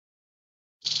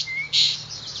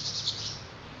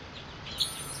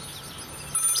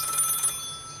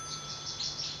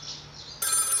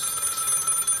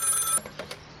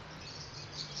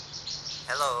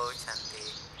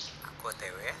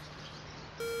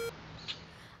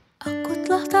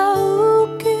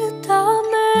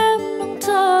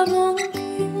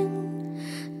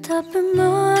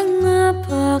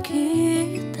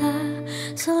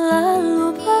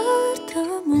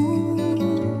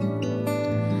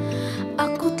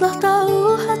telah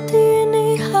tahu hati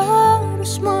ini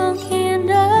harus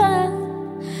menghindar,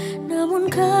 namun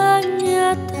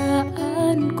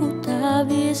kenyataanku tak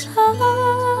bisa.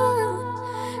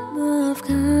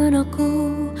 Maafkan aku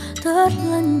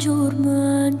terlanjur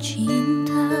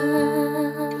mencinta.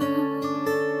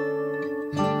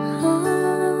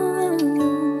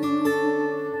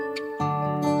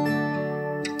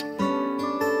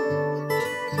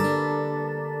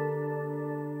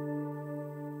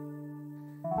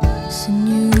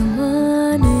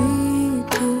 Senyuman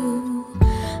itu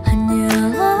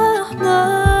hanyalah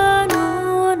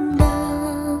menundang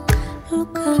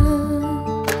luka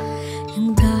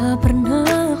yang tak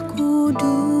pernah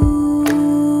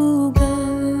kuduga.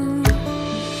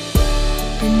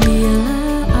 Dan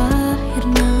bila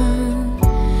akhirnya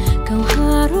kau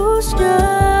harus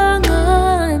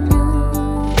dengannya,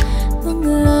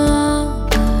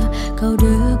 mengapa kau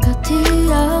dekati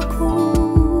aku?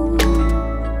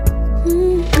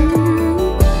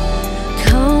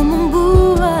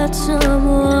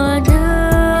 Semua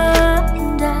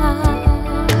indah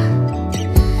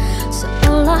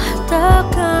seolah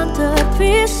takkan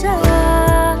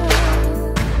terpisah.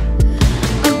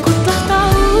 Aku telah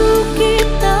tahu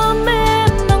kita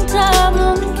memang tak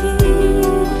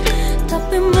mungkin,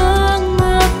 tapi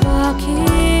mengapa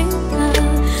kita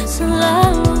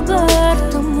selalu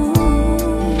bertemu?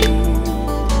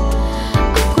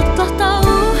 Aku telah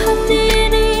tahu hati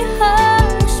ini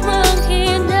harus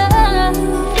menghindar,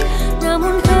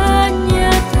 namun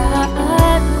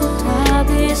kenyataanku tak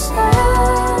bisa.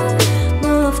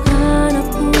 Maafkan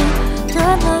aku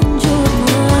terlanjur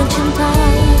mencinta.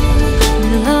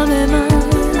 Bila memang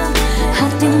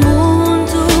hatimu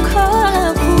untuk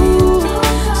aku,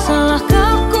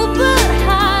 salahkah ku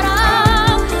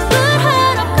berharap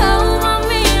kau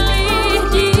memilih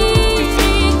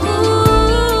diriku?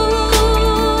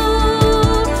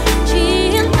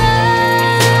 Cinta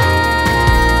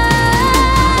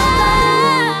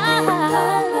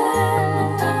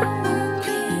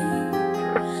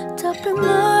tapi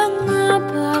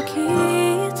mengapa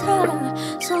kita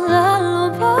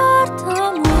selalu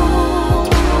bertemu?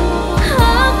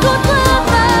 Aku telah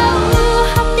tahu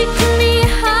hati ini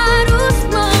harus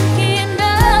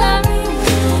menghindar,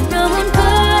 namun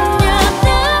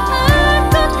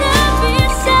kenyataanku tak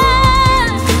bisa.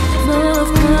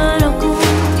 Maafkan aku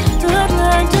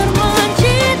terlanjur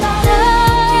mencinta.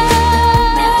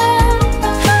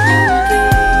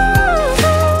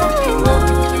 Tapi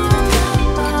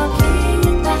mengapa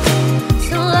kita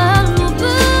selalu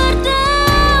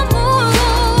bertemu?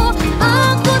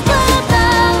 Aku telah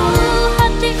tahu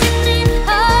hati ini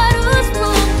harus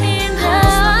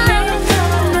menghindar,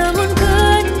 namun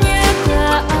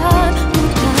kenyataanku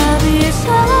tak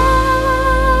bisa.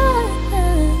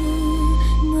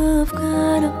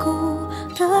 Maafkan aku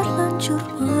terlanjur